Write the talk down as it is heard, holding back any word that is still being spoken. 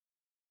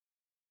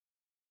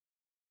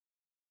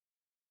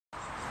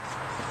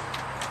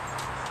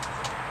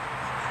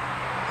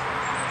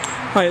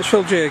Hi, it's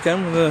philg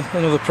again with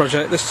another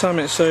project. This time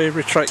it's a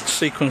Retract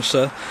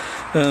Sequencer.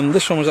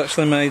 This one was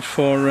actually made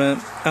for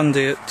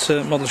Andy at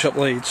Model Shop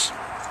Leeds,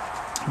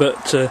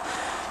 but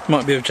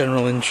might be of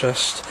general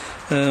interest.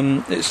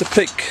 It's a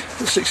PIC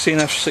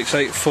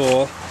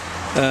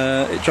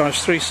 16F684. It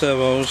drives 3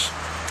 servos.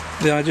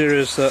 The idea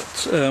is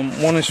that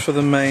one is for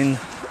the main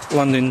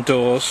landing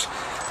doors,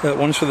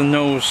 one is for the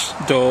nose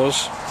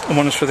doors, and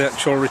one is for the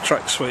actual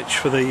retract switch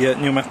for the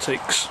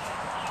pneumatics.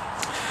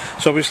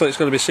 So obviously it's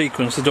got to be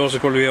sequenced. The doors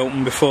have got to be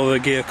open before the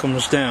gear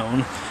comes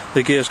down.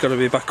 The gear's got to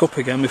be back up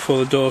again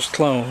before the doors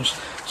close.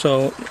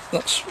 So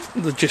that's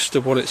the gist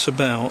of what it's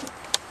about.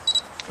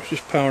 Let's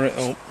just power it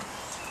up.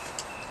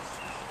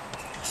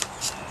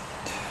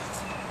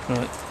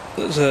 Right,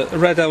 there's a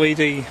red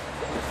LED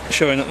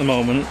showing at the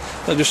moment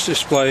that just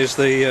displays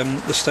the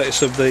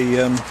status of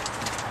the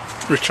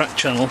retract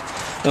channel.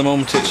 At the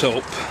moment it's up.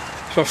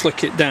 If I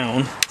flick it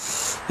down,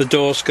 the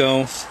doors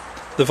go,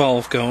 the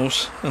valve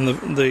goes, and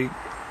the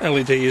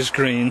LED is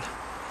green.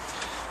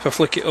 If I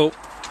flick it up,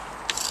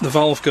 the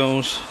valve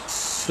goes,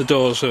 the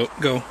doors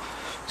go.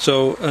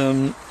 So,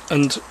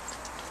 and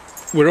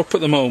we're up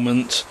at the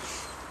moment.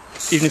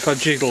 Even if I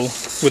jiggle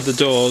with the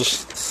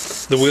doors,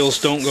 the wheels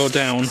don't go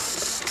down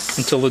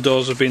until the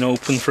doors have been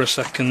open for a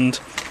second.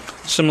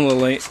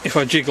 Similarly, if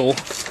I jiggle,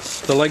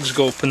 the legs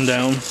go up and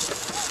down.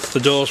 The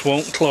doors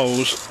won't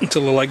close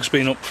until the leg's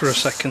been up for a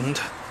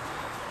second.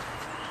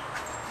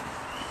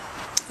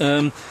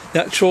 The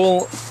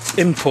actual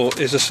input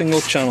is a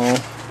single channel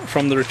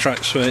from the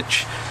retract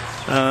switch.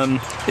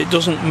 It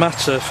doesn't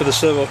matter for the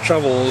servo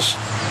travels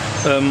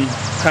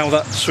how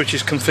that switch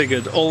is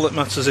configured. All that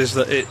matters is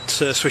that it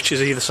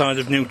switches either side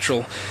of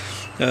neutral.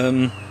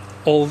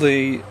 All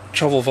the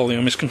travel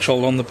volume is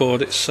controlled on the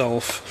board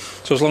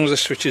itself, so as long as it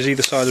switches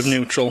either side of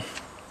neutral,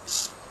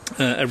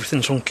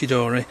 everything's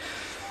hunky-dory.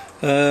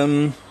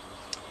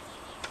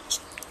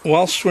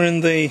 Whilst we're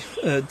in the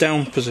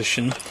down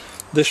position,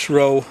 this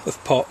row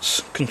of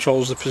pots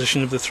controls the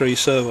position of the 3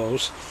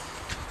 servos,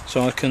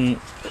 so I can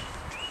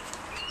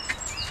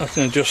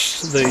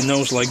adjust the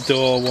nose leg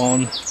door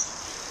one,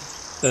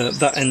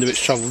 that end of its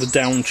travel, the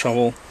down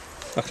travel.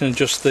 I can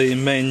adjust the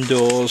main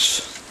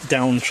doors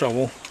down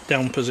travel,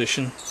 down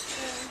position,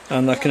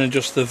 and I can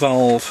adjust the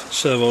valve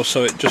servo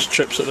so it just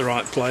trips at the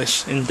right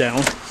place in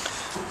down.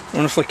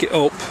 When I flick it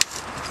up,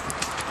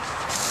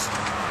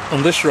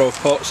 on this row of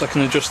pots I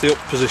can adjust the up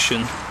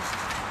position.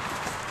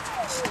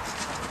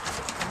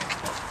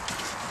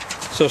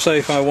 So say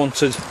if I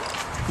wanted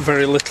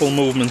very little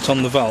movement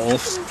on the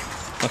valve,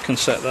 I can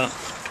set that.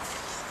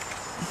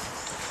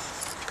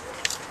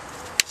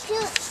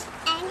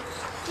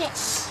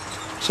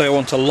 Say I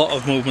want a lot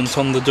of movement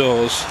on the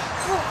doors,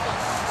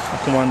 I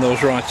can wind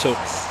those right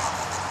up.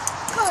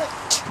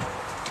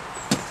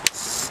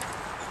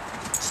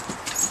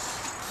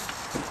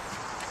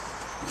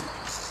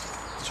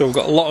 So we've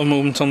got a lot of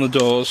movement on the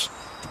doors,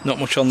 not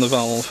much on the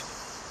valve.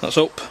 That's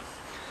up,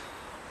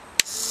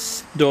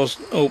 doors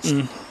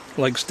open,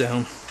 legs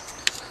down,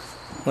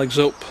 legs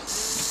up,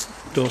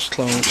 doors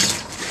closed.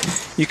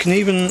 You can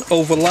even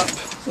overlap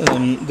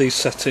these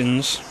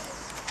settings.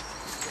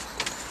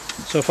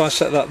 So if I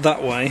set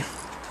that way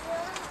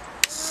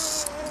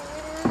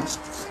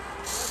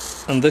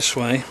and this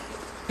way,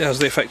 it has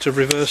the effect of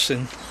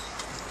reversing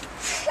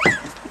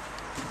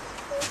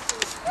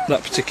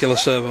that particular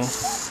servo.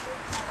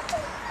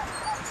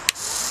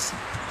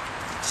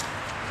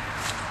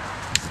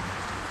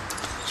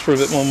 For a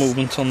bit more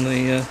movement on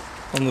the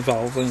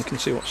valve, then you can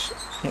see what's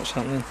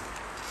happening.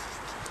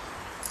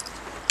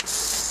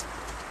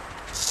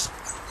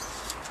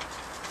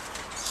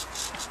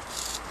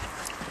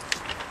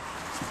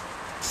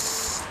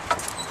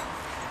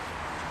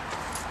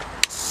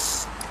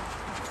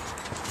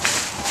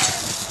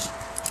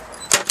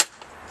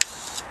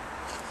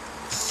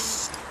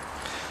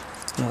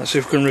 Now let's see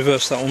if we can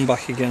reverse that one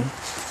back again.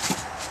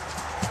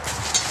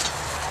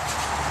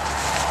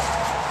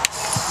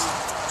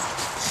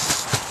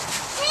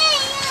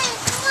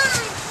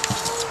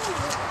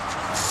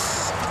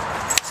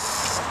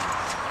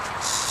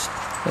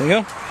 There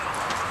you go.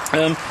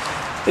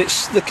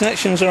 The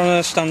connections are on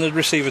a standard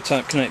receiver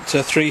type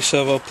connector, 3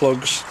 servo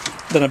plugs,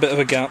 then a bit of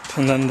a gap,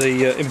 and then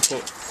the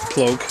input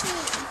plug.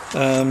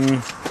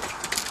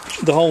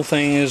 The whole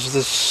thing is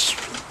this,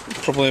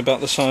 probably about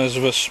the size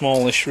of a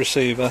smallish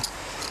receiver,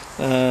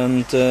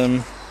 and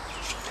I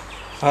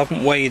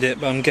haven't weighed it,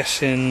 but I'm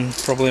guessing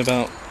probably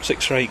about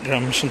 6 or 8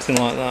 grams, something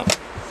like that.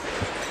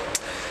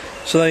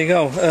 So there you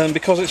go.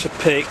 Because it's a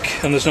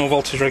PIC and there's no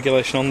voltage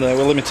regulation on there,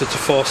 we're limited to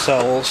 4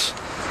 cells.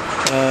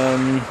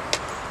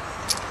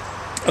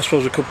 I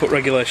suppose we could put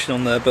regulation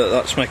on there, but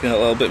that's making it a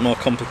little bit more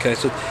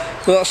complicated.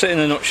 But that's it in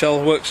a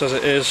nutshell, works as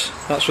it is.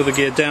 That's with the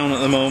gear down at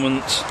the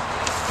moment,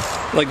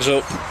 legs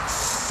up,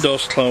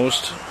 doors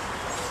closed,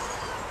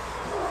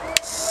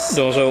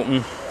 doors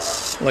open,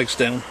 legs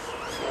down.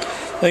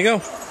 There you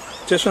go.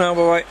 Cheers for now,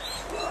 bye bye.